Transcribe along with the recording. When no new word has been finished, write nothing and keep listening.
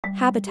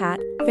Habitat: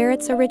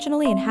 ferrets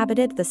originally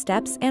inhabited the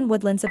steppes and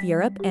woodlands of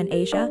Europe and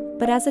Asia,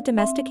 but as a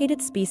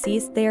domesticated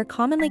species they are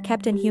commonly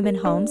kept in human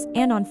homes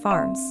and on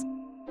farms.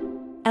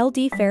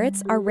 LD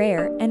ferrets are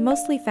rare and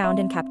mostly found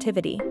in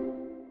captivity.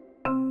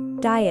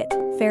 Diet: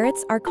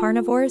 ferrets are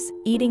carnivores,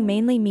 eating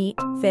mainly meat,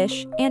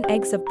 fish, and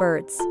eggs of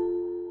birds.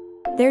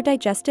 Their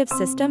digestive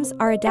systems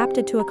are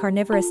adapted to a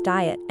carnivorous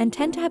diet and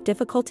tend to have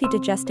difficulty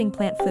digesting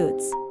plant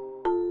foods.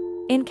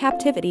 In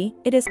captivity,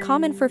 it is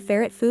common for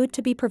ferret food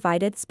to be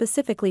provided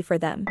specifically for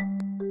them.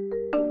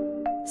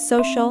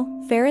 Social: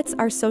 ferrets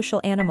are social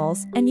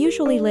animals and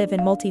usually live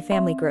in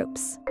multi-family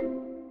groups.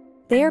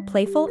 They are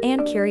playful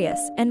and curious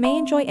and may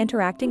enjoy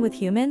interacting with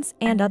humans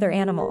and other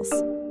animals.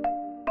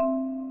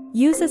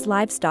 Use as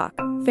livestock: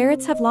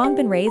 ferrets have long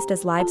been raised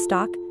as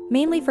livestock,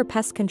 mainly for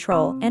pest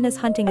control and as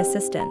hunting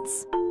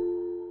assistants.